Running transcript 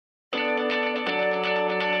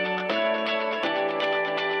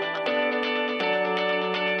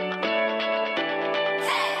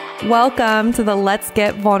Welcome to the Let's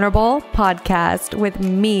Get Vulnerable podcast with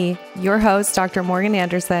me, your host, Dr. Morgan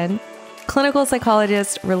Anderson, clinical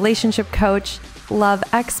psychologist, relationship coach, love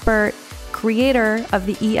expert, creator of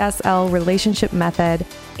the ESL relationship method,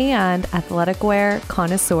 and athletic wear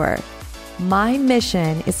connoisseur. My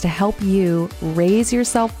mission is to help you raise your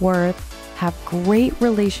self-worth, have great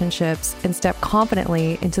relationships, and step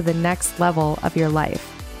confidently into the next level of your life.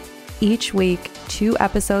 Each week, 2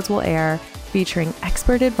 episodes will air featuring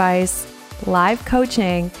expert advice, live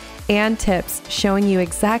coaching, and tips showing you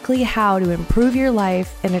exactly how to improve your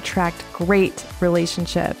life and attract great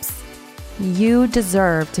relationships. You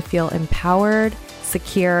deserve to feel empowered,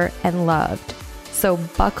 secure, and loved. So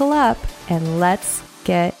buckle up and let's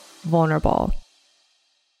get vulnerable.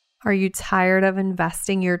 Are you tired of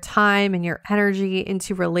investing your time and your energy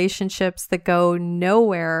into relationships that go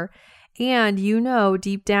nowhere? And you know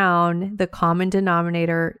deep down the common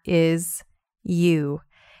denominator is you.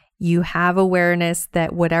 You have awareness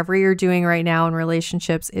that whatever you're doing right now in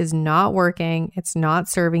relationships is not working, it's not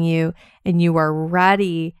serving you, and you are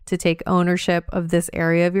ready to take ownership of this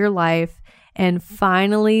area of your life and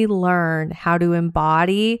finally learn how to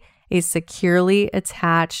embody a securely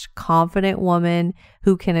attached, confident woman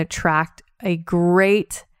who can attract a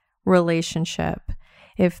great relationship.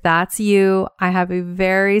 If that's you, I have a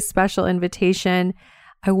very special invitation.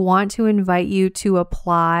 I want to invite you to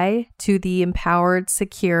apply to the Empowered,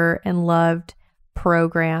 Secure, and Loved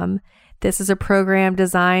program. This is a program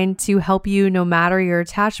designed to help you no matter your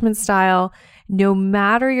attachment style, no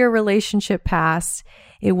matter your relationship past.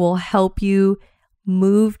 It will help you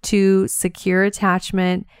move to secure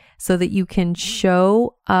attachment so that you can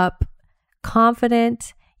show up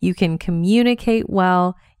confident, you can communicate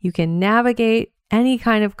well, you can navigate any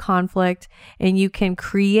kind of conflict, and you can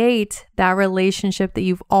create that relationship that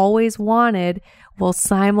you've always wanted while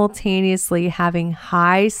simultaneously having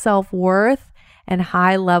high self-worth and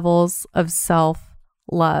high levels of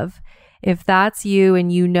self-love. If that's you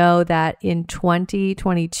and you know that in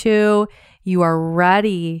 2022, you are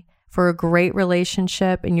ready for a great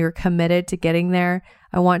relationship and you're committed to getting there,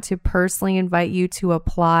 I want to personally invite you to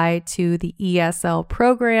apply to the ESL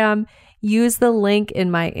program. Use the link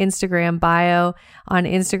in my Instagram bio. On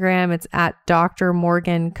Instagram, it's at Dr.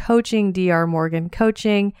 Morgan Coaching, Dr. Morgan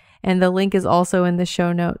Coaching, and the link is also in the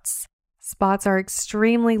show notes. Spots are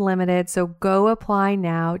extremely limited, so go apply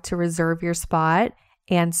now to reserve your spot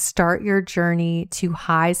and start your journey to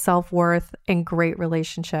high self-worth and great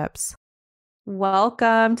relationships.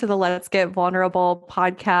 Welcome to the Let's Get Vulnerable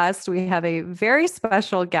podcast. We have a very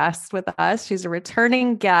special guest with us. She's a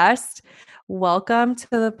returning guest. Welcome to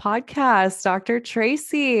the podcast, Dr.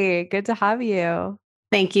 Tracy. Good to have you.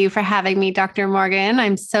 Thank you for having me, Dr. Morgan.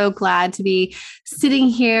 I'm so glad to be sitting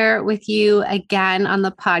here with you again on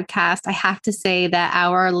the podcast. I have to say that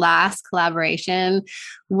our last collaboration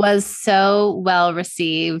was so well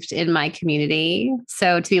received in my community.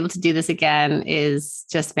 So to be able to do this again is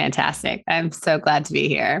just fantastic. I'm so glad to be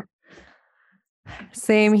here.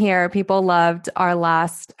 Same here. People loved our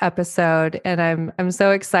last episode, and I'm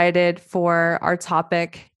so excited for our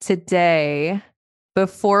topic today.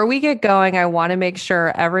 Before we get going, I want to make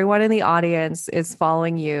sure everyone in the audience is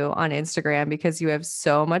following you on Instagram because you have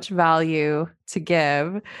so much value to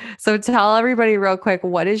give. So tell everybody real quick,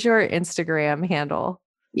 what is your Instagram handle?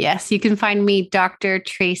 Yes, you can find me Dr.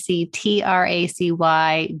 Tracy, TRACYD.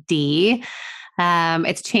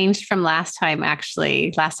 It's changed from last time,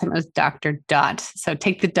 actually. Last time it was Dr. Dot. So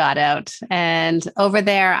take the dot out. And over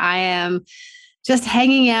there, I am just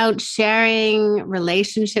hanging out, sharing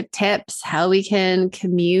relationship tips, how we can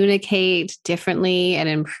communicate differently and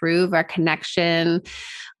improve our connection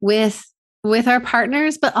with our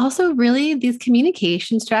partners, but also really these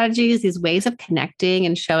communication strategies, these ways of connecting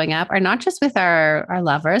and showing up are not just with our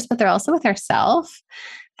lovers, but they're also with ourselves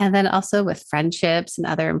and then also with friendships and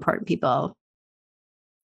other important people.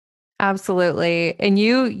 Absolutely. And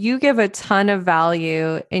you give a ton of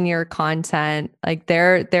value in your content. Like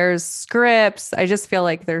there's scripts. I just feel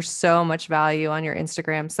like there's so much value on your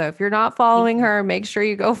Instagram. So if you're not following her, make sure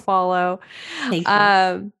you go follow. Thank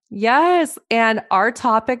you. Yes. And our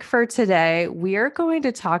topic for today, we are going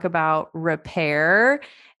to talk about repair.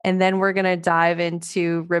 And then we're going to dive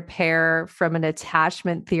into repair from an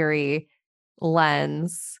attachment theory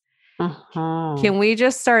lens. Can we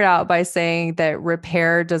just start out by saying that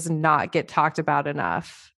repair does not get talked about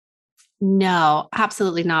enough? No,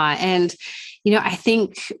 absolutely not. And, I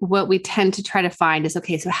think what we tend to try to find is,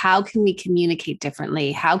 okay, so how can we communicate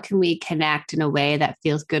differently? How can we connect in a way that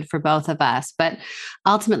feels good for both of us? But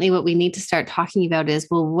ultimately what we need to start talking about is,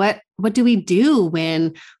 well, what do we do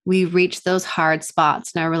when we reach those hard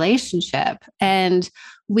spots in our relationship? And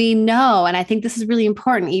we know, and I think this is really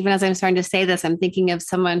important, even as I'm starting to say this, I'm thinking of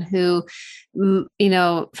someone who,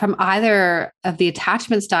 from either of the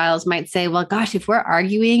attachment styles might say, well, gosh, if we're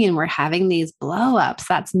arguing and we're having these blow ups,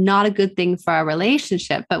 that's not a good thing for our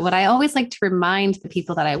relationship. But what I always like to remind the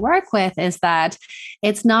people that I work with is that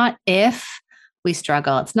it's not if we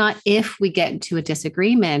struggle, it's not if we get into a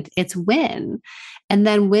disagreement, it's when. And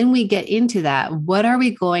then when we get into that, what are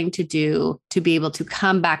we going to do to be able to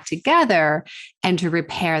come back together and to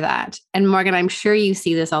repair that? And Morgan, I'm sure you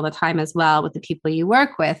see this all the time as well with the people you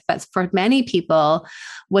work with. But for many people,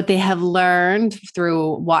 what they have learned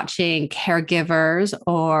through watching caregivers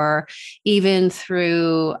or even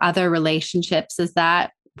through other relationships is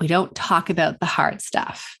that we don't talk about the hard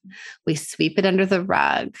stuff. We sweep it under the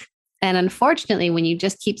rug. And unfortunately, when you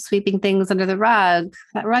just keep sweeping things under the rug,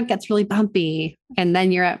 that rug gets really bumpy. And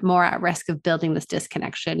then you're more at risk of building this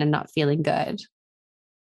disconnection and not feeling good.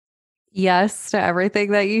 Yes, to everything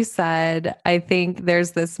that you said. I think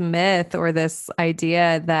there's this myth or this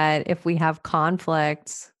idea that if we have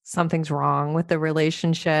conflict, something's wrong with the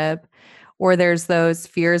relationship, or there's those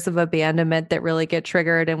fears of abandonment that really get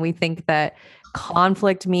triggered. And we think that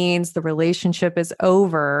conflict means the relationship is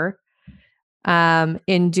over.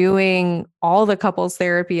 In doing all the couples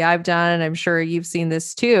therapy I've done, and I'm sure you've seen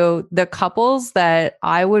this too, the couples that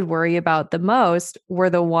I would worry about the most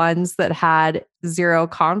were the ones that had zero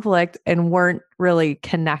conflict and weren't really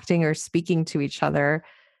connecting or speaking to each other.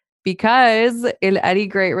 Because in any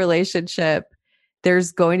great relationship,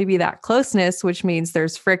 there's going to be that closeness, which means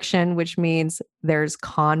there's friction, which means there's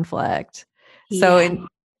conflict. So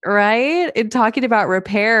in talking about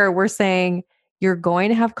repair, we're saying, you're going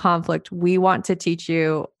to have conflict. We want to teach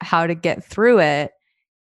you how to get through it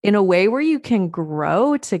in a way where you can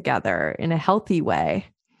grow together in a healthy way.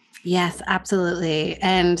 Yes, absolutely.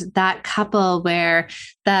 And that couple where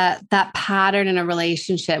that pattern in a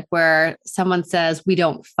relationship where someone says, we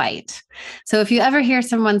don't fight. So if you ever hear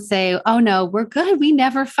someone say, oh no, we're good, we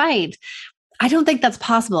never fight, I don't think that's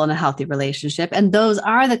possible in a healthy relationship. And those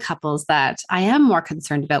are the couples that I am more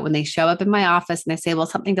concerned about when they show up in my office and they say, well,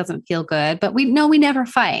 something doesn't feel good, but we never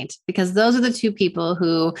fight, because those are the two people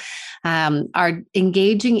who are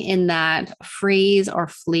engaging in that freeze or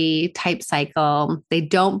flee type cycle. They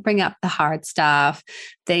don't bring up the hard stuff.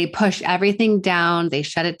 They push everything down, they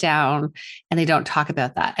shut it down, and they don't talk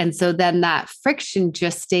about that. And so then that friction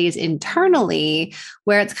just stays internally,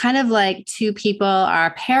 where it's kind of like two people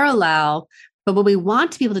are parallel. But what we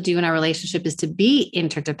want to be able to do in our relationship is to be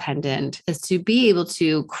interdependent, is to be able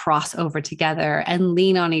to cross over together and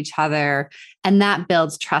lean on each other. And that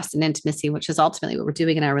builds trust and intimacy, which is ultimately what we're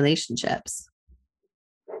doing in our relationships.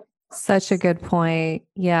 Such a good point.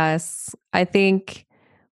 Yes. I think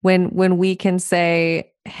when we can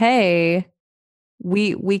say, hey,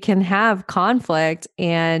 we can have conflict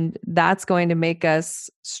and that's going to make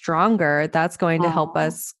us stronger. That's going to help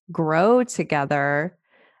us grow together.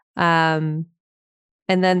 And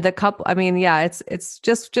then the couple, I mean, yeah, it's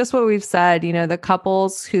just what we've said, the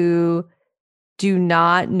couples who do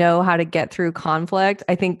not know how to get through conflict.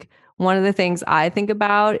 I think one of the things I think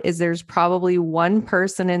about is there's probably one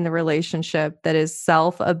person in the relationship that is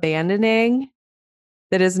self-abandoning,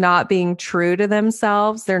 that is not being true to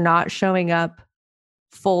themselves. They're not showing up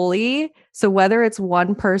fully. So whether it's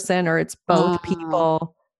one person or it's both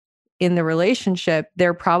people in the relationship,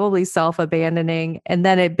 they're probably self-abandoning. And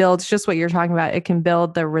then it builds just what you're talking about. It can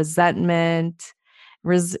build the resentment.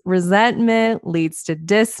 Resentment leads to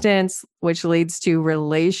distance, which leads to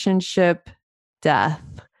relationship death.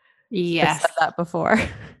 Yes. I've said that before.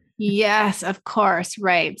 Yes, of course.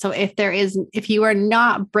 Right. So if you are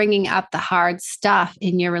not bringing up the hard stuff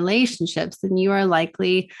in your relationships, then you are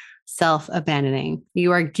likely self-abandoning.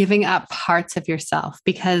 You are giving up parts of yourself,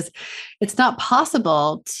 because it's not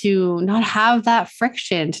possible to not have that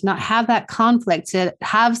friction, to not have that conflict, to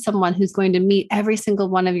have someone who's going to meet every single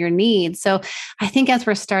one of your needs. So I think as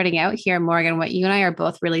we're starting out here, Morgan, what you and I are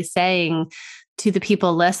both really saying to the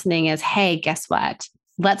people listening is, hey, guess what?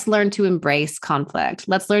 Let's learn to embrace conflict.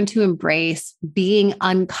 Let's learn to embrace being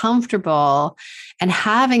uncomfortable and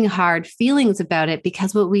having hard feelings about it,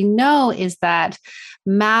 because what we know is that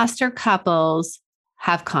master couples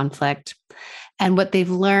have conflict. And what they've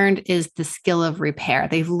learned is the skill of repair.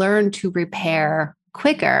 They've learned to repair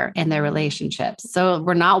quicker in their relationships. So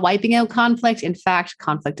we're not wiping out conflict. In fact,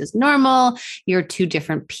 conflict is normal. You're two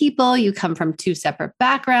different people. You come from two separate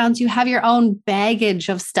backgrounds. You have your own baggage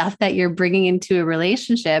of stuff that you're bringing into a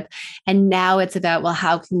relationship. And now it's about, well,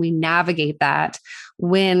 how can we navigate that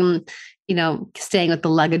when staying with the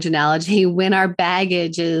luggage analogy, when our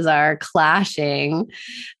baggages are clashing,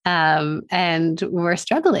 and we're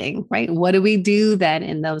struggling, right? What do we do then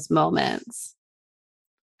in those moments?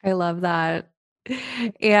 I love that.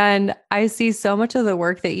 And I see so much of the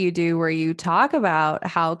work that you do where you talk about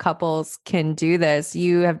how couples can do this.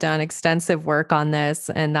 You have done extensive work on this,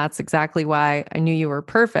 and that's exactly why I knew you were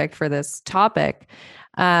perfect for this topic.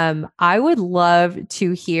 I would love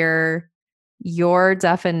to hear your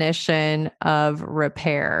definition of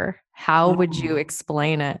repair. How would you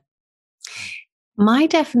explain it? My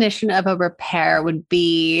definition of a repair would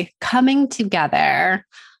be coming together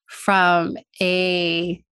from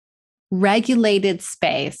a regulated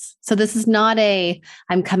space. So this is not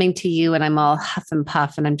I'm coming to you and I'm all huff and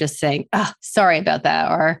puff and I'm just saying, oh, sorry about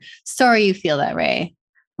that, or sorry you feel that way.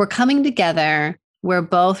 We're coming together. We're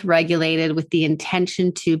both regulated with the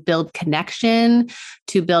intention to build connection,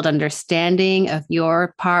 to build understanding of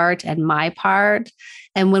your part and my part.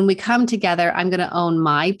 And when we come together, I'm going to own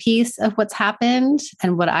my piece of what's happened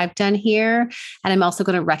and what I've done here. And I'm also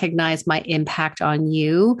going to recognize my impact on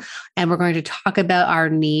you. And we're going to talk about our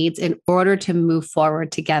needs in order to move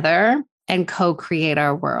forward together and co-create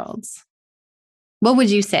our worlds. What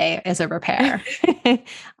would you say is a repair?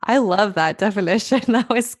 I love that definition. That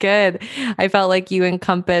was good. I felt like you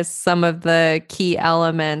encompassed some of the key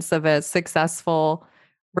elements of a successful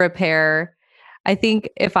repair. I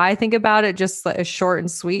think if I think about it, just a short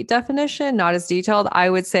and sweet definition, not as detailed,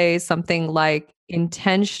 I would say something like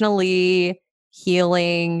intentionally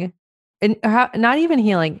healing, and not even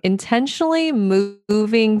healing, intentionally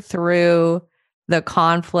moving through the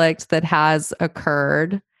conflict that has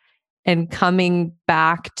occurred and coming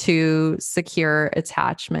back to secure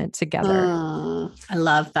attachment together. I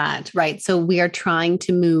love that. Right. So we are trying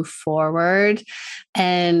to move forward,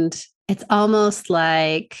 and it's almost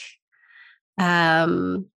like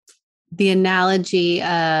the analogy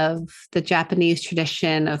of the Japanese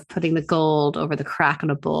tradition of putting the gold over the crack in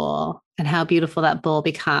a bowl and how beautiful that bowl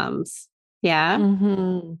becomes. Yeah.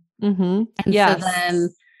 Mm-hmm. Mm-hmm. And Yes. so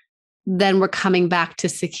then we're coming back to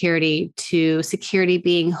security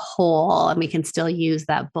being whole, and we can still use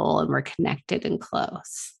that bowl and we're connected and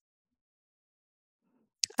close.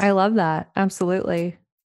 I love that. Absolutely.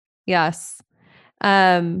 Yes.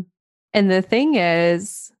 And the thing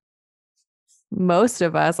is, most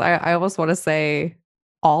of us, I almost want to say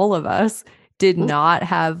all of us, did not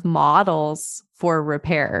have models for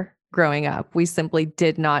repair growing up. We simply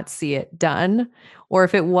did not see it done. Or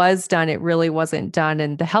if it was done, it really wasn't done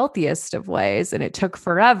in the healthiest of ways. And it took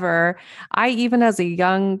forever. I, even as a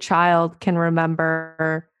young child, can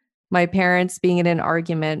remember my parents being in an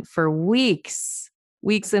argument for weeks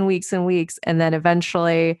and weeks and weeks. And then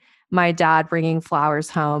eventually my dad bringing flowers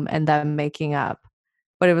home and them making up.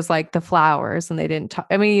 But it was like the flowers and they didn't talk.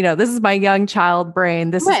 I mean, this is my young child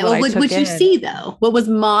brain. This is what I took What in. you see though? What was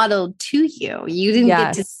modeled to you? You didn't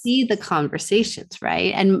get to see the conversations,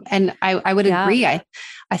 right? And I would agree. I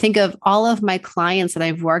think of all of my clients that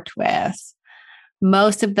I've worked with,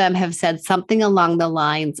 most of them have said something along the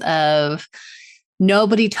lines of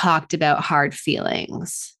nobody talked about hard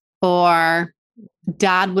feelings, or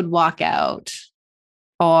dad would walk out,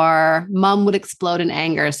 or mom would explode in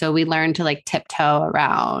anger. So we learned to like tiptoe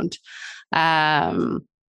around.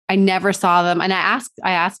 I never saw them. And I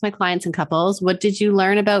asked my clients and couples, what did you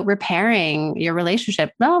learn about repairing your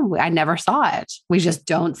relationship? No, I never saw it. We just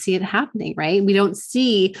don't see it happening, right? We don't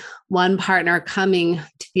see one partner coming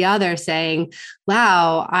to the other saying,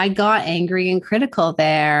 wow, I got angry and critical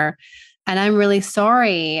there. And I'm really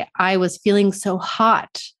sorry. I was feeling so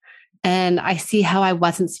hot. And I see how I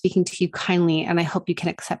wasn't speaking to you kindly. And I hope you can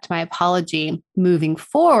accept my apology. Moving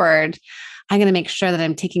forward, I'm going to make sure that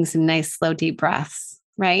I'm taking some nice, slow, deep breaths,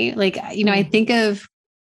 right? Like, I think of,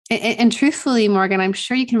 and truthfully, Morgan, I'm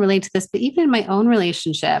sure you can relate to this, but even in my own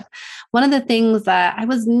relationship, one of the things that I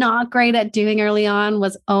was not great at doing early on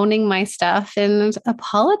was owning my stuff and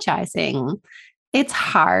apologizing. It's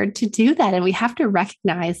hard to do that. And we have to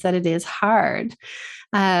recognize that it is hard.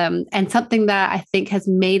 And something that I think has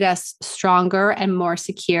made us stronger and more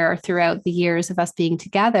secure throughout the years of us being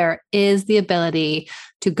together is the ability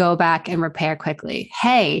to go back and repair quickly.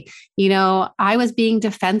 Hey, I was being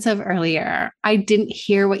defensive earlier. I didn't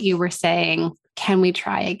hear what you were saying. Can we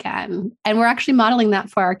try again? And we're actually modeling that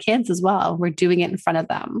for our kids as well. We're doing it in front of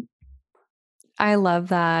them. I love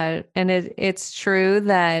that. And it's true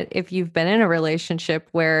that if you've been in a relationship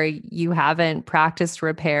where you haven't practiced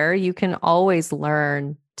repair, you can always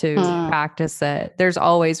learn to practice it. There's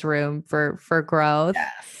always room for growth.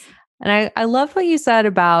 Yes. And I love what you said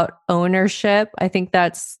about ownership. I think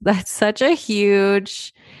that's such a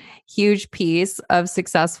huge huge piece of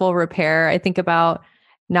successful repair. I think about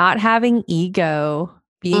not having ego,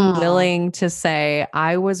 being willing to say,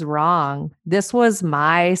 I was wrong. This was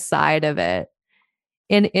my side of it.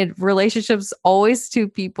 In relationships, always two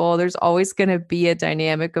people, there's always going to be a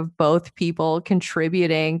dynamic of both people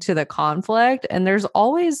contributing to the conflict. And there's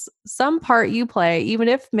always some part you play, even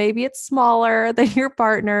if maybe it's smaller than your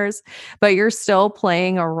partner's, but you're still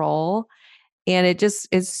playing a role. And it just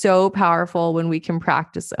is so powerful when we can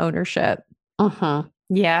practice ownership.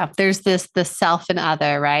 Yeah. There's the self and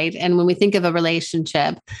other, right? And when we think of a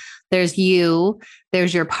relationship, there's you,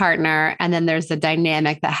 there's your partner, and then there's the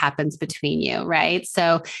dynamic that happens between you, right?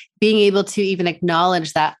 So being able to even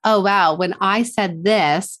acknowledge that, oh, wow, when I said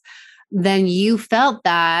this, then you felt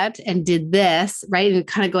that and did this, right? And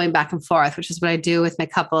kind of going back and forth, which is what I do with my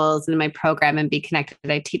couples and in my program and Be Connected.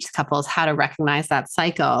 I teach couples how to recognize that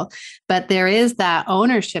cycle. But there is that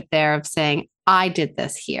ownership there of saying, I did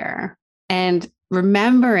this here. And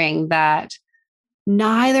remembering that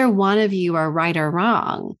neither one of you are right or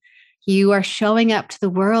wrong. You are showing up to the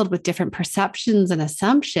world with different perceptions and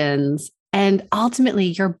assumptions. And ultimately,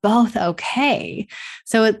 you're both okay.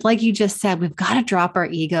 So it's like you just said, we've got to drop our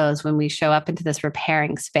egos when we show up into this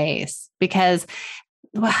repairing space, because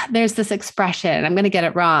there's this expression, I'm going to get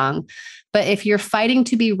it wrong. But if you're fighting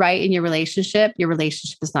to be right in your relationship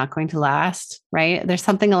is not going to last, right? There's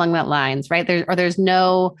something along that lines, right? There's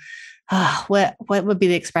no, what would be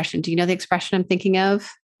the expression? Do you know the expression I'm thinking of?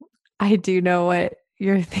 I do know what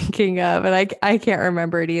you're thinking of, and I can't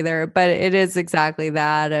remember it either, but it is exactly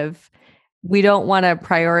that of, we don't want to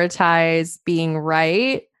prioritize being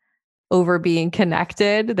right over being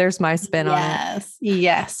connected. There's my spin on it.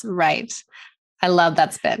 Yes, right. I love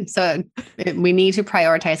that spin. So we need to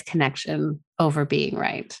prioritize connection over being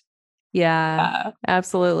right. Yeah,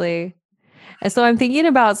 absolutely. And so I'm thinking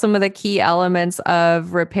about some of the key elements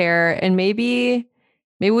of repair, and maybe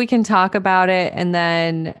we can talk about it, and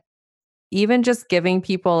then even just giving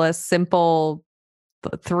people a simple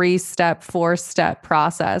 3-step, 4-step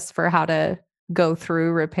process for how to go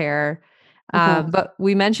through repair. But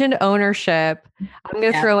we mentioned ownership. I'm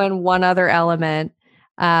going to throw in one other element,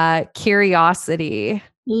 curiosity.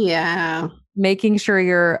 Yeah. Making sure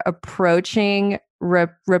you're approaching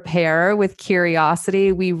repair with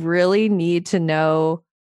curiosity. We really need to know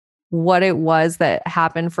what it was that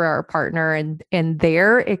happened for our partner and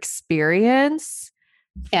their experience.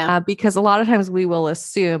 Because a lot of times we will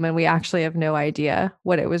assume, and we actually have no idea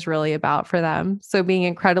what it was really about for them. So being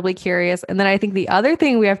incredibly curious. And then I think the other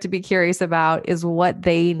thing we have to be curious about is what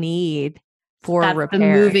they need for repair. The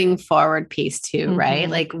moving forward piece too, right?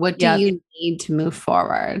 Like, what do you need to move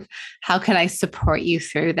forward? How can I support you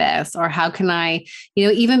through this? Or how can I,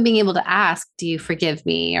 even being able to ask, do you forgive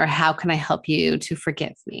me? Or how can I help you to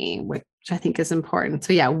forgive me? Which I think is important.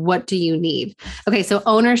 So what do you need? Okay. So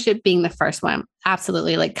ownership being the first one.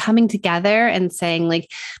 Absolutely. Like coming together and saying,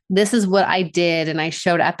 like, this is what I did and I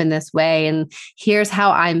showed up in this way. And here's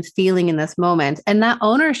how I'm feeling in this moment. And that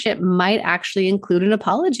ownership might actually include an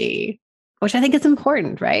apology, which I think is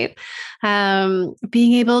important, right?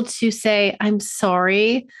 Being able to say, I'm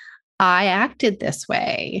sorry, I acted this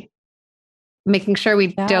way. Making sure we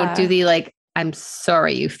don't do the, like, I'm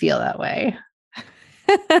sorry you feel that way.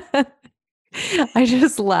 I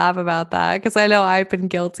just laugh about that because I know I've been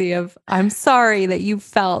guilty of, I'm sorry that you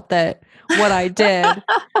felt that what I did.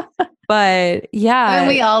 But Haven't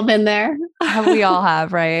we all been there? We all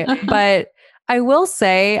have, right? But I will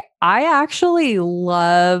say, I actually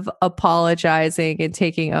love apologizing and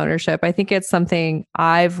taking ownership. I think it's something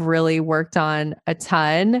I've really worked on a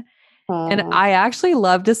ton. And I actually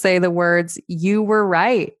love to say the words, you were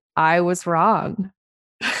right, I was wrong.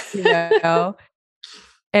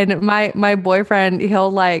 And my boyfriend,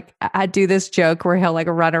 he'll I do this joke where he'll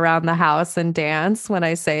run around the house and dance when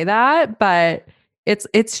I say that, but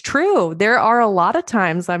it's true. There are a lot of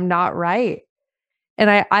times I'm not right. And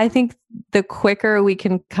I think the quicker we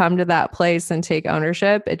can come to that place and take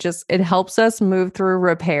ownership, it helps us move through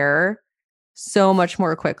repair so much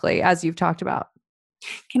more quickly, as you've talked about.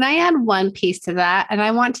 Can I add one piece to that? And I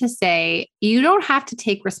want to say, you don't have to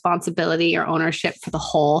take responsibility or ownership for the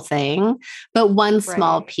whole thing, but one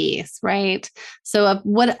small piece, right? So of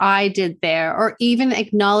what I did there, or even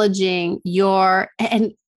acknowledging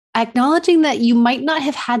acknowledging that you might not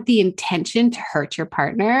have had the intention to hurt your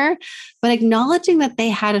partner, but acknowledging that they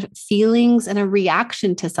had feelings and a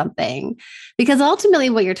reaction to something. Because ultimately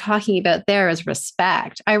what you're talking about there is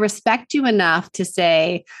respect. I respect you enough to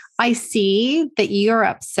say, I see that you're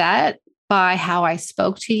upset by how I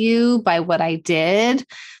spoke to you, by what I did.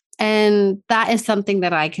 And that is something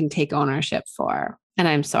that I can take ownership for. And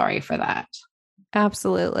I'm sorry for that.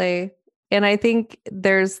 Absolutely. And I think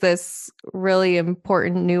there's this really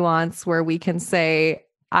important nuance where we can say,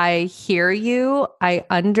 I hear you, I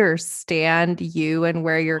understand you and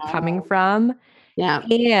where you're coming from, Yeah.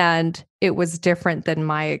 and it was different than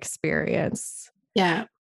my experience. Yeah.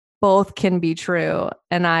 Both can be true.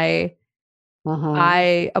 And I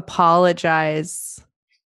apologize,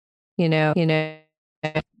 for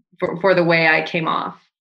the way I came off.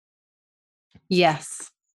 Yes.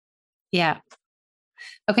 Yeah.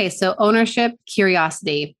 Okay. So ownership,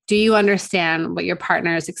 curiosity. Do you understand what your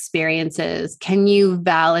partner's experience is? Can you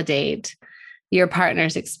validate your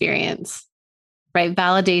partner's experience? Right?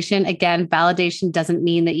 Validation. Again, validation doesn't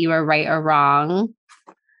mean that you are right or wrong.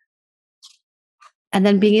 And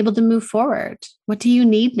then being able to move forward. What do you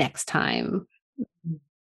need next time?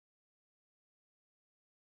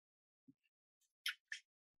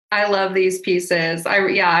 I love these pieces.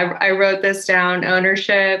 I wrote this down: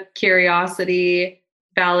 ownership, curiosity,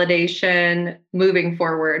 validation, moving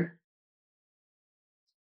forward.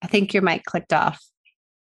 I think your mic clicked off.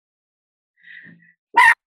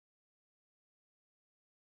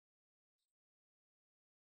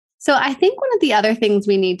 So I think one of the other things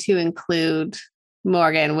we need to include,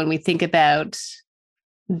 Morgan, when we think about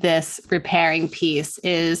this repairing piece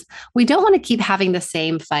is we don't want to keep having the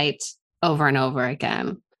same fight over and over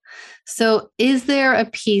again. So is there a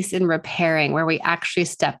piece in repairing where we actually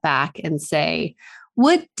step back and say,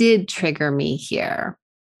 what did trigger me here?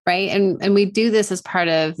 Right. And we do this as part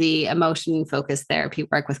of the emotion focused therapy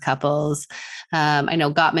work with couples. I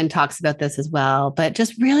know Gottman talks about this as well, but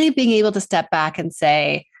just really being able to step back and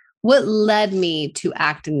say, what led me to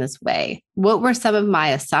act in this way? What were some of my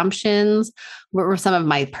assumptions? What were some of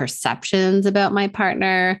my perceptions about my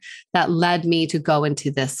partner that led me to go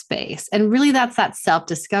into this space? And really, that's that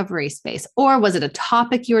self-discovery space. Or was it a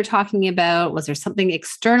topic you were talking about? Was there something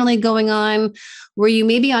externally going on? Were you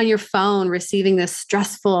maybe on your phone receiving this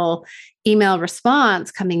stressful email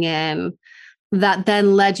response coming in that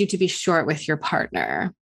then led you to be short with your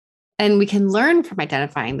partner? And we can learn from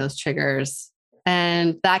identifying those triggers.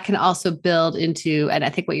 And that can also build into, and I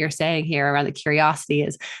think what you're saying here around the curiosity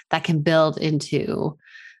is that can build into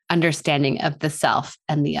understanding of the self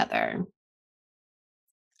and the other.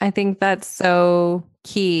 I think that's so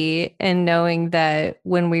key in knowing that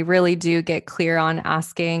when we really do get clear on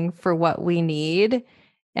asking for what we need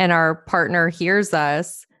and our partner hears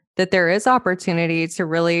us, that there is opportunity to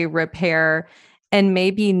really repair. And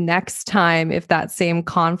maybe next time, if that same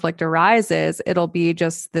conflict arises, it'll be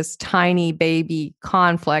just this tiny baby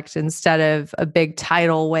conflict instead of a big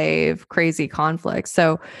tidal wave, crazy conflict.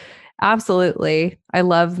 So absolutely. I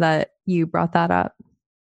love that you brought that up.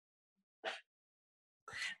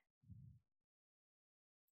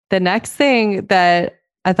 The next thing that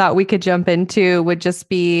I thought we could jump into would just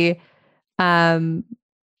be,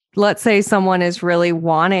 let's say someone is really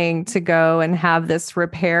wanting to go and have this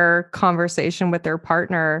repair conversation with their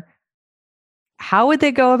partner. How would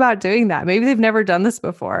they go about doing that? Maybe they've never done this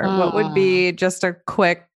before. What would be just a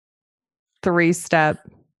quick 3-step?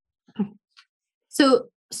 So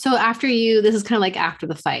after this is kind of like after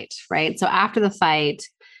the fight, right? So after the fight,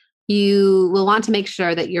 you will want to make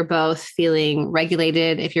sure that you're both feeling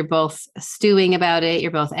regulated. If you're both stewing about it,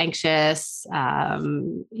 you're both anxious,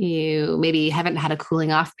 you maybe haven't had a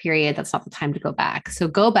cooling off period, that's not the time to go back. So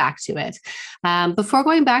go back to it. Before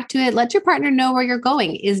going back to it, let your partner know where you're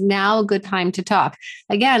going. Is now a good time to talk?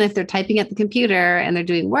 Again, if they're typing at the computer and they're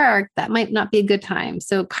doing work, that might not be a good time.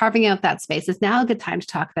 So carving out that space is now a good time to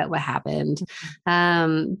talk about what happened.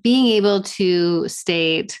 Being able to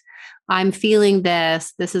state, I'm feeling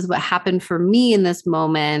this. This is what happened for me in this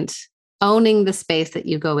moment. Owning the space that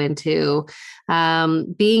you go into,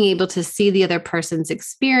 being able to see the other person's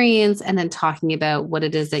experience, and then talking about what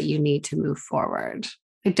it is that you need to move forward.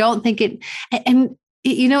 I don't think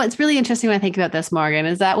it's really interesting when I think about this, Morgan,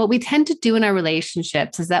 is that what we tend to do in our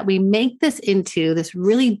relationships is that we make this into this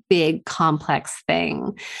really big, complex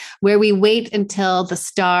thing where we wait until the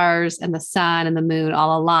stars and the sun and the moon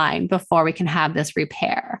all align before we can have this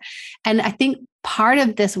repair. And I think part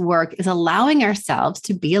of this work is allowing ourselves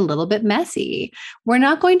to be a little bit messy. We're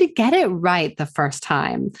not going to get it right the first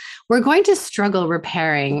time. We're going to struggle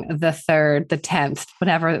repairing the third, the 10th,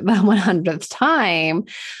 whatever, the 100th time.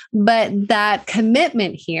 But that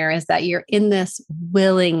commitment here is that you're in this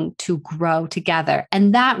willing to grow together.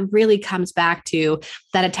 And that really comes back to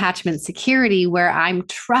that attachment security where I'm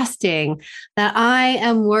trusting that I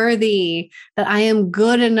am worthy, that I am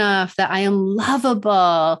good enough, that I am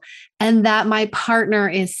lovable, and that my partner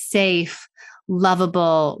is safe,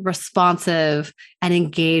 lovable, responsive, and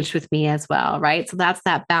engaged with me as well, right? So that's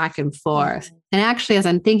that back and forth. And actually, as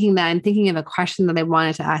I'm thinking that, I'm thinking of a question that I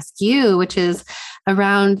wanted to ask you, which is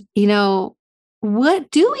around, what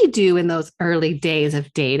do we do in those early days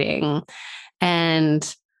of dating?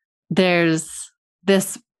 And there's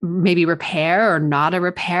this maybe repair or not a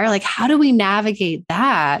repair. Like, how do we navigate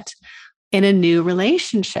that in a new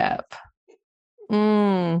relationship?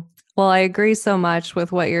 Well, I agree so much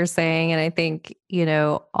with what you're saying. And I think,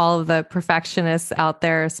 all of the perfectionists out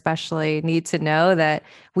there, especially, need to know that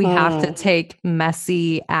we have to take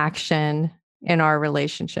messy action in our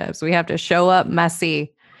relationships. We have to show up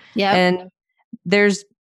messy. Yeah. And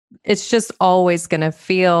it's just always going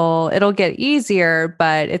to it'll get easier,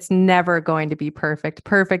 but it's never going to be perfect.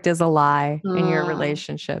 Perfect is a lie in your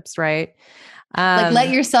relationships, right? Like, let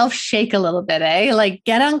yourself shake a little bit, like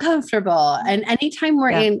get uncomfortable. And anytime we're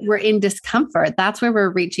in discomfort, that's where we're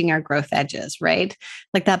reaching our growth edges, right?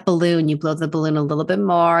 Like that balloon, you blow the balloon a little bit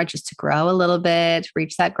more just to grow a little bit,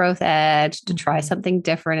 reach that growth edge, to try something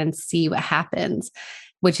different and see what happens,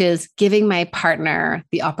 which is giving my partner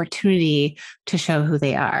the opportunity to show who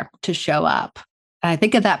they are, to show up. And I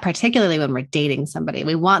think of that particularly when we're dating somebody.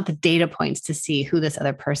 We want the data points to see who this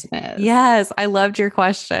other person is. Yes, I loved your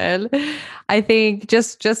question. I think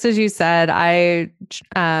just as you said, I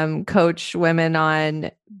coach women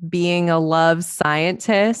on being a love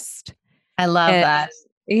scientist. I love that.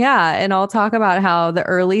 Yeah. And I'll talk about how the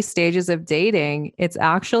early stages of dating, it's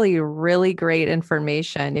actually really great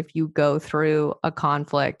information if you go through a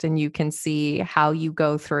conflict and you can see how you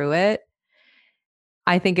go through it.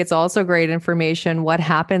 I think it's also great information what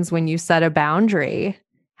happens when you set a boundary.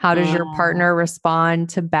 How does your partner respond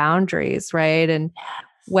to boundaries, right? And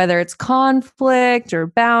whether it's conflict or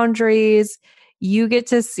boundaries, you get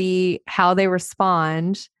to see how they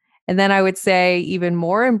respond. And then I would say, even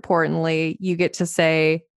more importantly, you get to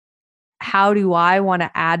say, how do I want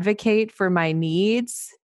to advocate for my needs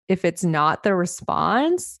if it's not the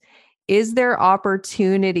response? Is there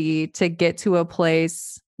opportunity to get to a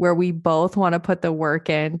place where we both want to put the work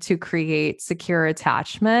in to create secure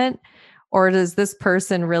attachment? Or does this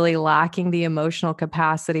person really lacking the emotional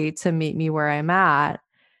capacity to meet me where I'm at?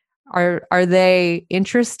 Are they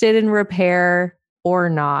interested in repair or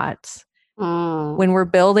not? When we're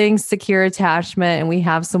building secure attachment and we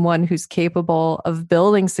have someone who's capable of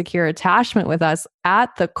building secure attachment with us,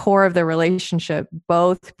 at the core of the relationship,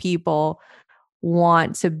 both people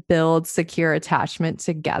want to build secure attachment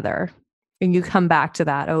together. And you come back to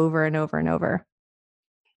that over and over and over.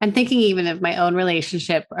 I'm thinking even of my own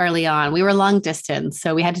relationship early on. We were long distance,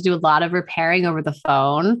 so we had to do a lot of repairing over the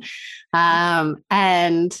phone.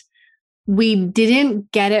 And we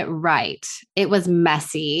didn't get it right. It was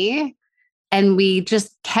messy. And we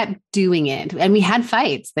just kept doing it. And we had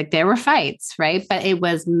fights, like there were fights, right? But it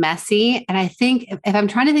was messy. And I think if I'm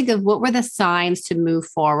trying to think of what were the signs to move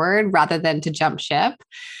forward rather than to jump ship,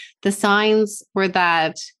 the signs were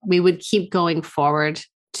that we would keep going forward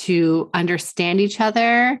to understand each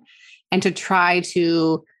other and to try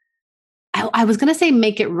to, I was going to say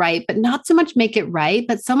make it right, but not so much make it right,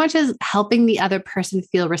 but so much as helping the other person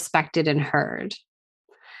feel respected and heard.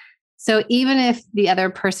 So even if the other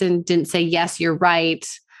person didn't say, yes, you're right,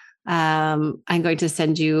 I'm going to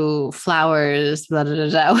send you flowers, blah, blah, blah,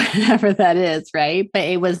 blah, whatever that is, right? But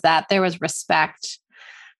it was that there was respect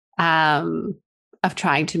of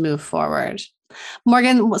trying to move forward.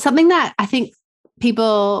 Morgan, something that I think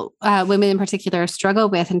people, women in particular, struggle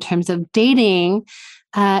with in terms of dating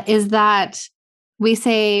is that we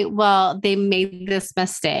say, well, they made this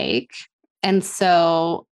mistake, and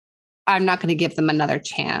so I'm not going to give them another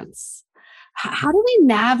chance. How do we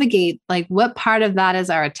navigate, like, what part of that is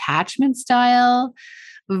our attachment style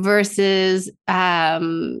versus,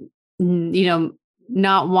 not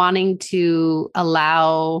wanting to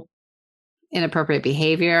allow inappropriate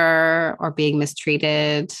behavior or being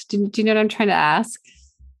mistreated? Do you know what I'm trying to ask?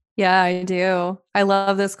 Yeah, I do. I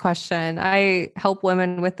love this question. I help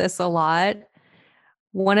women with this a lot.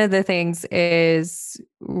 One of the things is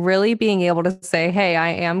really being able to say, hey, I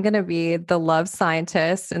am going to be the love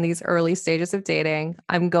scientist in these early stages of dating.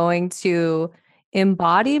 I'm going to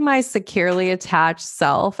embody my securely attached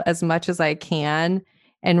self as much as I can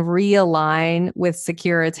and realign with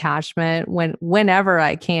secure attachment whenever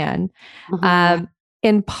I can. Mm-hmm.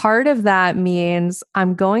 And part of that means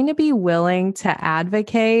I'm going to be willing to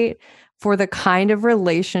advocate for the kind of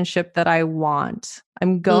relationship that I want.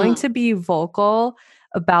 I'm going to be vocal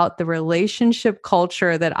about the relationship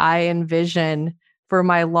culture that I envision for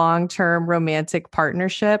my long-term romantic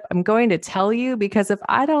partnership, I'm going to tell you, because if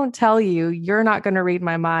I don't tell you, you're not going to read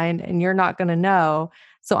my mind and you're not going to know.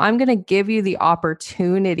 So I'm going to give you the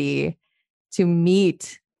opportunity to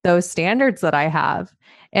meet those standards that I have.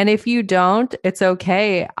 And if you don't, it's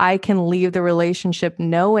okay. I can leave the relationship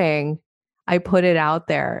knowing I put it out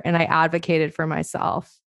there and I advocated for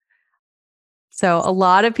myself. So a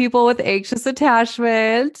lot of people with anxious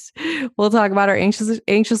attachment, we'll talk about our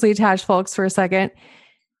anxiously attached folks for a second.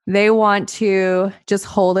 They want to just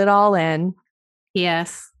hold it all in.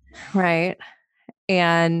 Yes. Right.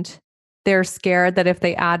 And they're scared that if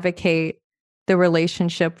they advocate, the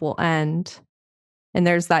relationship will end. And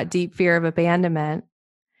there's that deep fear of abandonment.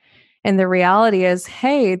 And the reality is,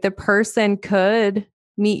 hey, the person could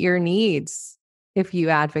meet your needs if you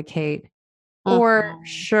advocate. Or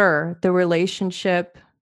sure, the relationship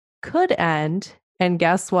could end. And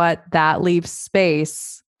guess what? That leaves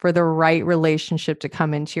space for the right relationship to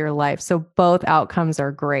come into your life. So both outcomes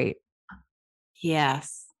are great.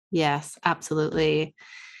 Yes. Yes, absolutely.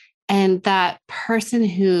 And that person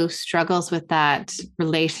who struggles with that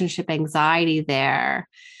relationship anxiety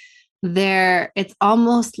it's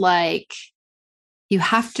almost like you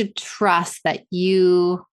have to trust that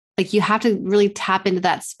you have to really tap into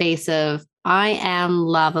that space of, I am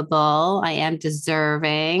lovable, I am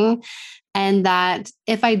deserving. And that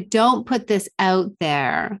if I don't put this out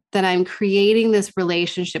there, then I'm creating this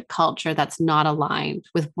relationship culture that's not aligned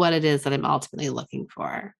with what it is that I'm ultimately looking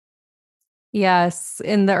for. Yes.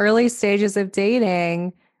 In the early stages of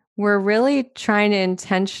dating, we're really trying to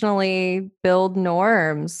intentionally build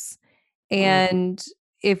norms. And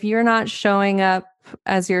if you're not showing up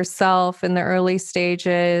as yourself in the early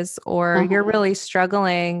stages, or you're really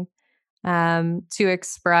struggling to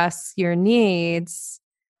express your needs,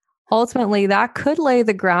 ultimately that could lay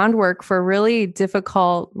the groundwork for really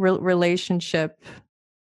difficult relationship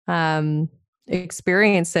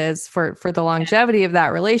experiences for the longevity of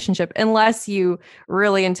that relationship, unless you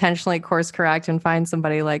really intentionally course correct and find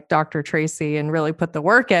somebody like Dr. Tracy and really put the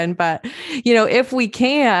work in. But if we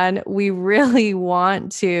can, we really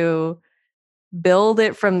want to build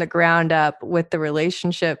it from the ground up with the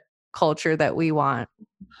relationship culture that we want.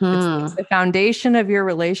 It's the foundation of your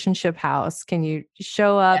relationship house. Can you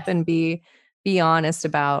show up and be honest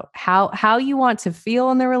about how you want to feel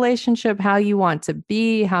in the relationship, how you want to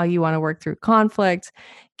be, how you want to work through conflict?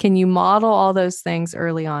 Can you model all those things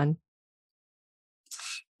early on?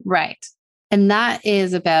 Right. And that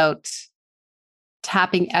is about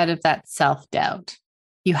tapping out of that self-doubt.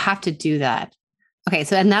 You have to do that. Okay.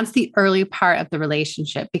 So, and that's the early part of the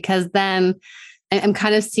relationship, because then I'm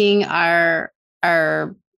kind of seeing our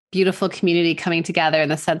beautiful community coming together in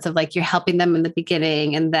the sense of like, you're helping them in the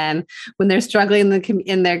beginning. And then when they're struggling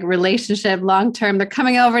in their relationship long-term, they're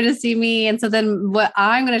coming over to see me. And so then what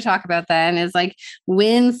I'm going to talk about then is like,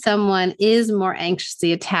 when someone is more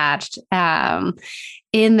anxiously attached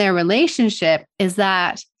in their relationship, is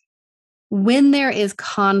that when there is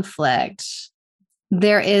conflict,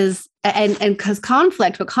 there is, and because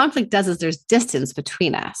what conflict does is there's distance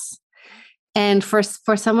between us. And for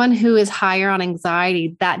someone who is higher on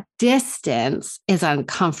anxiety, that distance is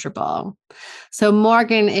uncomfortable. So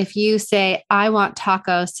Morgan, if you say, I want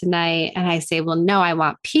tacos tonight, and I say, well, no, I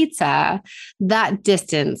want pizza, that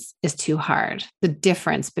distance is too hard. The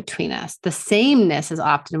difference between us, the sameness is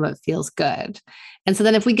often what feels good. And so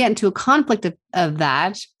then if we get into a conflict of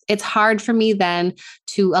that, it's hard for me then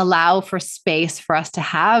to allow for space for us to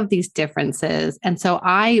have these differences. And so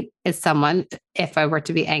I, as someone, if I were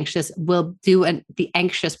to be anxious, will do the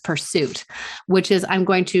anxious pursuit, which is I'm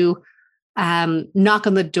going to knock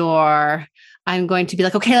on the door. I'm going to be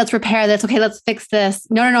like, okay, let's repair this. Okay, let's fix this.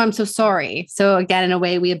 No, I'm so sorry. So again, in a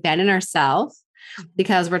way, we abandon ourselves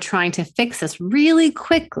because we're trying to fix this really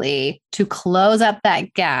quickly to close up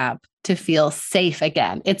that gap to feel safe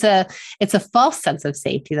again. It's a false sense of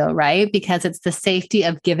safety though, right? Because it's the safety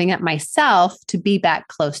of giving up myself to be back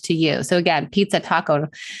close to you. So again, pizza, taco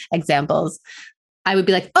examples, I would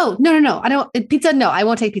be like, oh, no, I don't pizza. No, I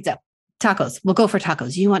won't take pizza. Tacos. We'll go for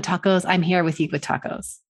tacos. You want tacos? I'm here with you with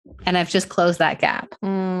tacos. And I've just closed that gap.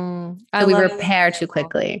 So we repair too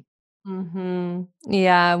quickly. Mm-hmm.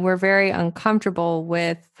 Yeah, we're very uncomfortable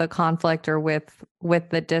with the conflict or with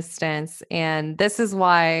the distance. And this is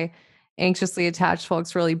why anxiously attached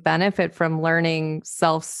folks really benefit from learning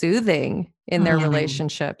self-soothing in their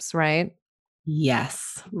relationships, right?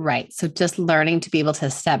 Yes, right. So just learning to be able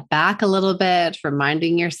to step back a little bit,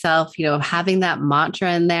 reminding yourself, having that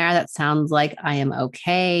mantra in there that sounds like I am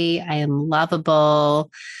okay, I am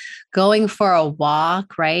lovable, going for a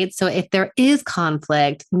walk, right? So if there is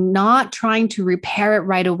conflict, not trying to repair it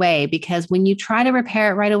right away, because when you try to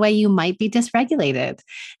repair it right away, you might be dysregulated.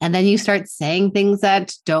 And then you start saying things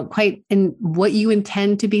that don't quite in what you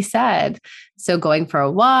intend to be said. So going for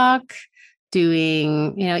a walk,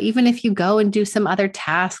 doing, even if you go and do some other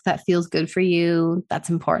task that feels good for you, that's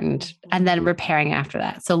important. And then repairing after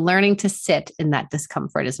that. So learning to sit in that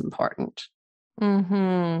discomfort is important.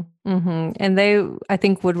 And they, I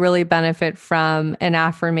think, would really benefit from an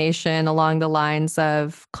affirmation along the lines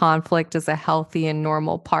of conflict is a healthy and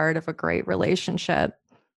normal part of a great relationship.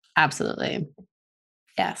 Absolutely.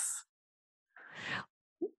 Yes.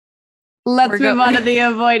 Let's move on to the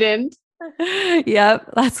avoidant.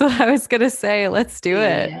 Yep, that's what I was going to say. Let's do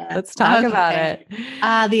it. Let's talk about it.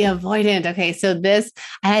 The avoidant. Okay. So this,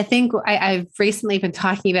 and I think I've recently been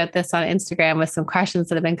talking about this on Instagram with some questions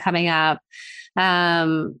that have been coming up.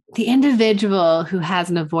 The individual who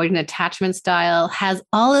has an avoidant attachment style has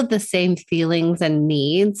all of the same feelings and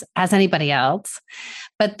needs as anybody else,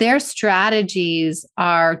 but their strategies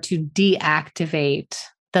are to deactivate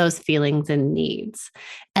those feelings and needs.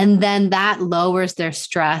 And then that lowers their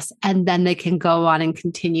stress, and then they can go on and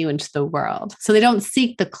continue into the world. So they don't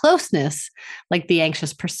seek the closeness like the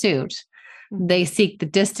anxious pursuit. They seek the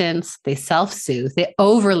distance, they self-soothe, they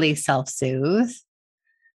overly self-soothe.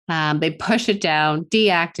 They push it down,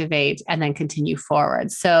 deactivate, and then continue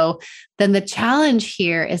forward. So then the challenge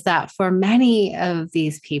here is that for many of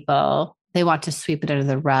these people, they want to sweep it under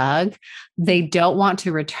the rug. They don't want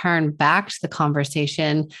to return back to the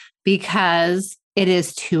conversation because it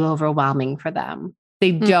is too overwhelming for them.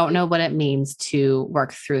 They don't know what it means to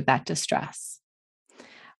work through that distress.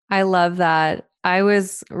 I love that. I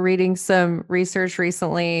was reading some research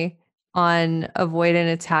recently on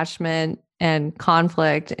avoidant attachment and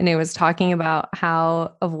conflict, and it was talking about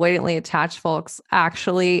how avoidantly attached folks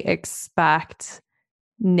actually expect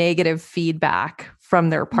negative feedback from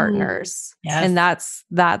their partners. Yes. And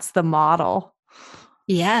that's the model.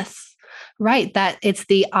 Yes. Right. That it's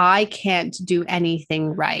the I can't do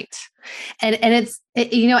anything right. And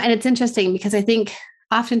it's interesting because I think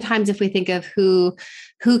oftentimes if we think of who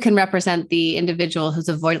can represent the individual who's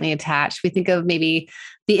avoidantly attached, we think of maybe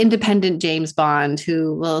the independent James Bond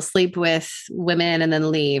who will sleep with women and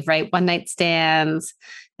then leave, right? One night stands,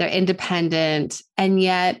 they're independent, and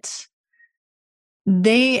yet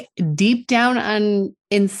they deep down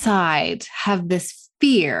inside have this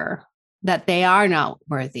fear that they are not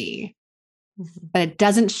worthy, but it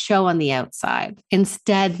doesn't show on the outside.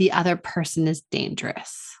 Instead, the other person is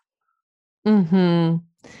dangerous. I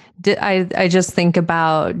just think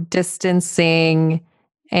about distancing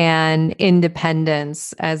and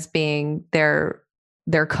independence as being their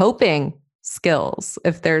coping skills.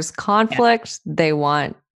 If there's conflict, they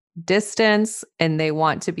want distance and they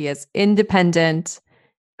want to be as independent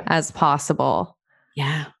as possible.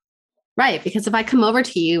 Yeah. Right. Because if I come over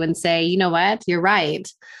to you and say, you know what, you're right,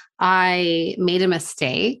 I made a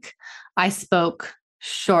mistake. I spoke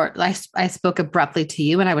I spoke abruptly to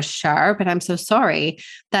you and I was sharp and I'm so sorry,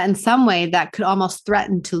 that in some way that could almost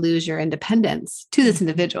threaten to lose your independence to this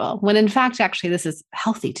individual, when in fact, actually, this is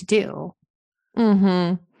healthy to do.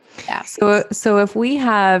 Yeah. So if we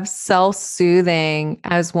have self-soothing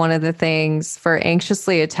as one of the things for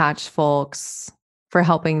anxiously attached folks for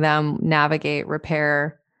helping them navigate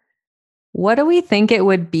repair, what do we think it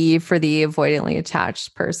would be for the avoidantly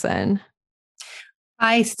attached person?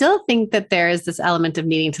 I still think that there is this element of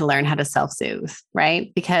needing to learn how to self-soothe,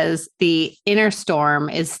 right? Because the inner storm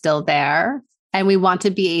is still there. And we want to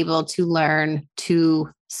be able to learn to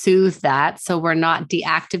soothe that so we're not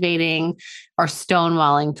deactivating or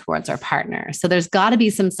stonewalling towards our partner. So there's got to be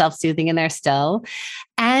some self-soothing in there still.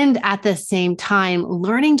 And at the same time,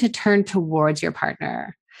 learning to turn towards your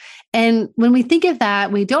partner. And when we think of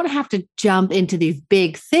that, we don't have to jump into these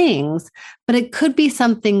big things, but it could be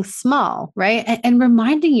something small, right? And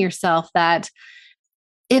reminding yourself that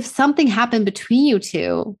if something happened between you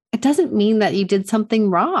two, it doesn't mean that you did something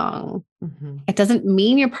wrong. It doesn't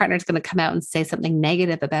mean your partner's going to come out and say something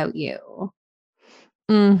negative about you.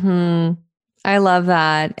 I love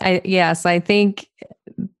that. I think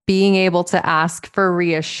being able to ask for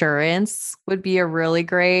reassurance would be a really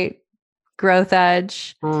great growth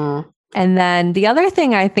edge. And then the other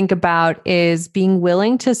thing I think about is being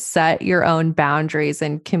willing to set your own boundaries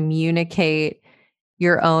and communicate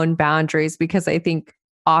your own boundaries, because I think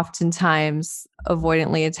oftentimes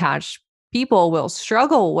avoidantly attached people will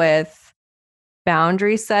struggle with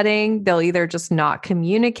boundary setting, they'll either just not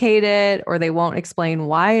communicate it or they won't explain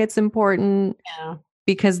why it's important. Yeah.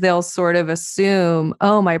 Because they'll sort of assume,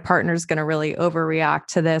 oh, my partner's going to really overreact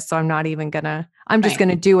to this. So I'm just going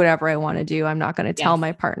to do whatever I want to do. I'm not going to tell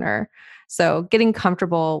my partner. So getting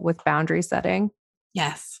comfortable with boundary setting.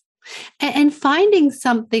 Yes. And finding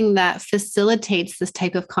something that facilitates this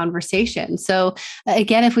type of conversation. So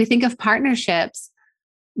again, if we think of partnerships,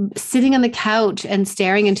 sitting on the couch and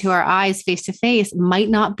staring into our eyes face to face might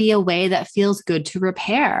not be a way that feels good to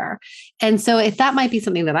repair. And so if that might be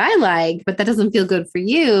something that I like, but that doesn't feel good for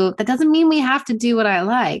you, that doesn't mean we have to do what I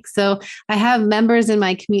like. So I have members in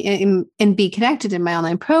my community in Be Connected in my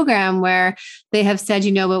online program where they have said,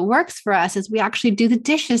 what works for us is we actually do the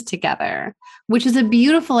dishes together, which is a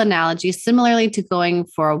beautiful analogy, similarly to going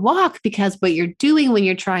for a walk, because what you're doing when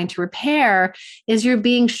you're trying to repair is you're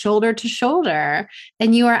being shoulder to shoulder,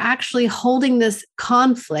 and you are actually holding this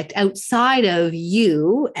conflict outside of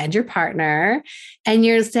you and your partner. And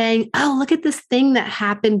you're saying, oh, look at this thing that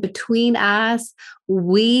happened between us.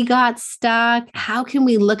 We got stuck. How can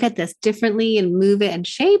we look at this differently and move it and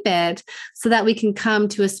shape it so that we can come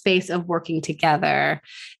to a space of working together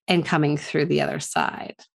and coming through the other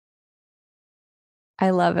side?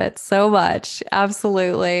 I love it so much.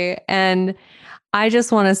 Absolutely. And I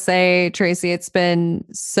just want to say, Tracy, it's been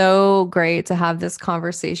so great to have this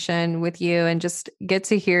conversation with you and just get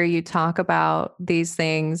to hear you talk about these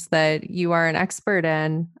things that you are an expert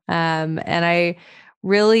in. And I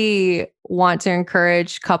really want to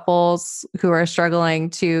encourage couples who are struggling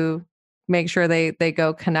to make sure they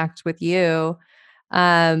go connect with you.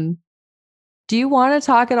 Do you want to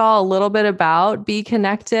talk at all a little bit about Be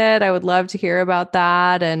Connected? I would love to hear about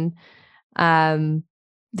that. And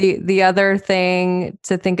the other thing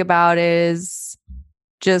to think about is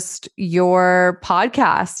just your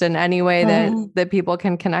podcast and any way that people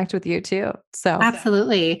can connect with you too. So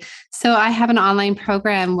absolutely. So I have an online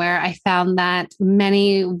program where I found that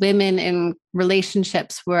many women in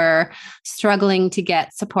relationships were struggling to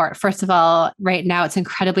get support. First of all, right now it's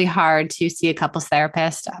incredibly hard to see a couples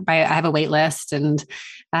therapist. I have a wait list, and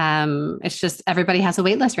it's just everybody has a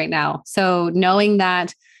wait list right now. So knowing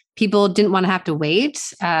that people didn't want to have to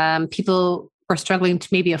wait, people were struggling to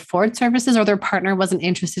maybe afford services, or their partner wasn't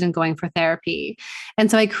interested in going for therapy.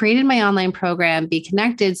 And so I created my online program, Be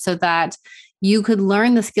Connected, so that you could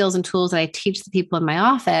learn the skills and tools that I teach the people in my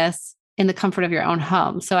office in the comfort of your own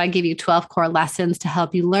home. So I give you 12 core lessons to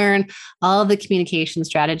help you learn all of the communication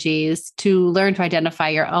strategies, to learn to identify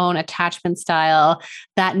your own attachment style,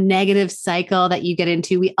 that negative cycle that you get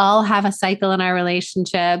into. We all have a cycle in our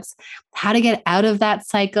relationships, how to get out of that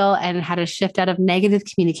cycle and how to shift out of negative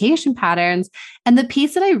communication patterns. And the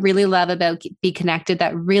piece that I really love about Be Connected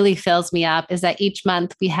that really fills me up is that each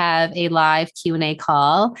month we have a live Q&A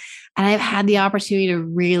call. And I've had the opportunity to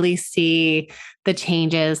really see the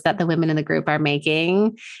changes that the women in the group are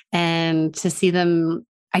making, and to see them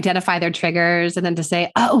identify their triggers, and then to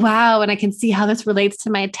say, oh, wow. And I can see how this relates to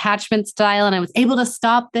my attachment style. And I was able to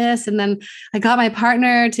stop this. And then I got my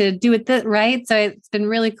partner to do it right. So it's been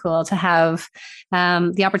really cool to have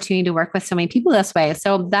the opportunity to work with so many people this way.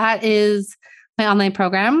 So that is my online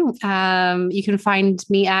program. You can find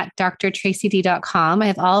me at drtracyd.com. I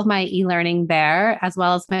have all of my e-learning there, as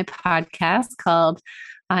well as my podcast called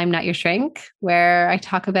I'm Not Your Shrink, where I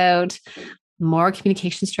talk about more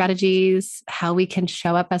communication strategies, how we can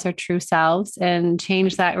show up as our true selves and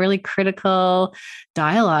change that really critical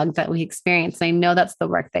dialogue that we experience. And I know that's the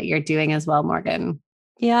work that you're doing as well, Morgan.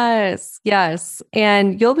 Yes.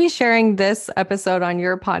 And you'll be sharing this episode on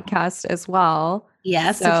your podcast as well.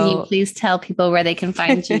 Yes. So can you please tell people where they can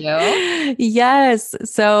find you? Yes.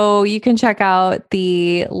 So you can check out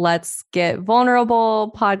the Let's Get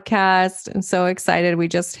Vulnerable podcast. I'm so excited. We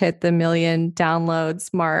just hit the 1 million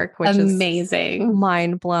downloads mark, which amazing. Is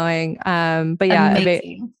mind blowing. But yeah,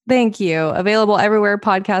 thank you. Available everywhere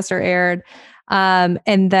podcasts are aired.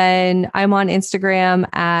 And then I'm on Instagram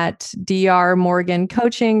at Dr. Morgan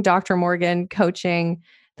Coaching, Dr. Morgan Coaching.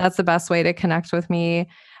 That's the best way to connect with me.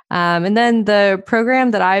 And then the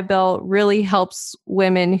program that I built really helps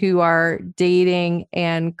women who are dating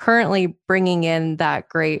and currently bringing in that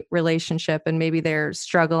great relationship. And maybe they're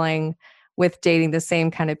struggling with dating the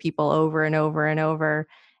same kind of people over and over and over.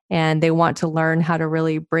 And they want to learn how to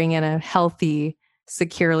really bring in a healthy,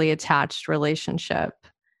 securely attached relationship.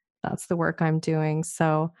 That's the work I'm doing.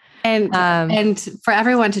 So, and for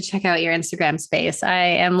everyone to check out your Instagram space, I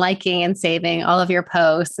am liking and saving all of your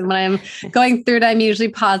posts. And when I'm going through it, I'm usually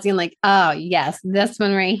pausing like, oh yes, this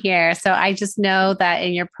one right here. So I just know that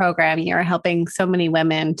in your program, you're helping so many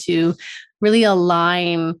women to really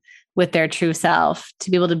align with their true self to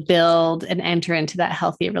be able to build and enter into that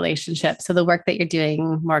healthy relationship. So the work that you're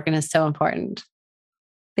doing, Morgan, is so important.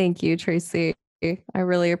 Thank you, Tracy. I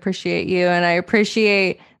really appreciate you. And I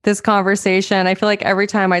appreciate this conversation. I feel like every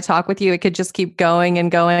time I talk with you, it could just keep going and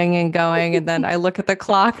going and going. And then I look at the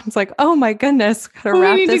clock and it's like, oh my goodness, gotta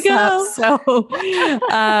wrap this up. So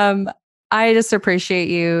I just appreciate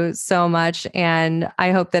you so much. And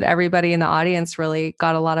I hope that everybody in the audience really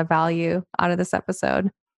got a lot of value out of this episode.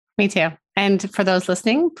 Me too. And for those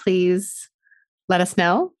listening, please let us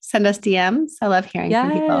know. Send us DMs. I love hearing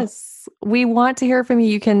from people. Yes. We want to hear from you.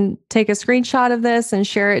 You can take a screenshot of this and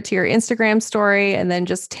share it to your Instagram story and then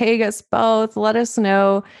just tag us both. Let us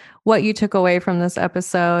know what you took away from this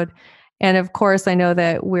episode. And of course, I know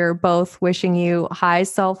that we're both wishing you high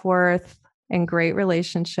self-worth and great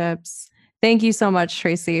relationships. Thank you so much,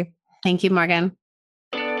 Tracy. Thank you, Morgan.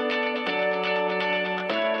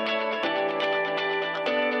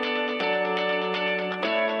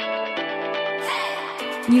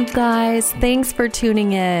 You guys, thanks for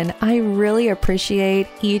tuning in. I really appreciate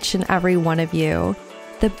each and every one of you.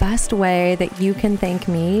 The best way that you can thank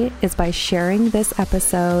me is by sharing this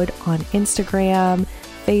episode on Instagram,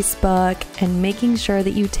 Facebook, and making sure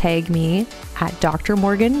that you tag me at Dr.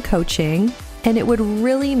 Morgan Coaching. And it would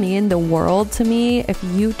really mean the world to me if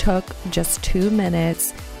you took just 2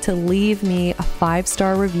 minutes to leave me a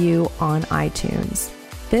 5-star review on iTunes.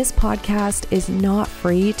 This podcast is not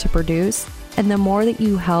free to produce. And the more that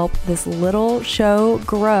you help this little show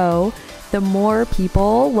grow, the more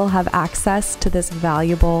people will have access to this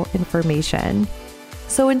valuable information.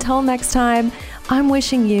 So until next time, I'm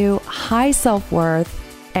wishing you high self-worth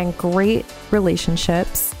and great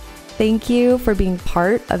relationships. Thank you for being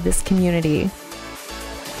part of this community.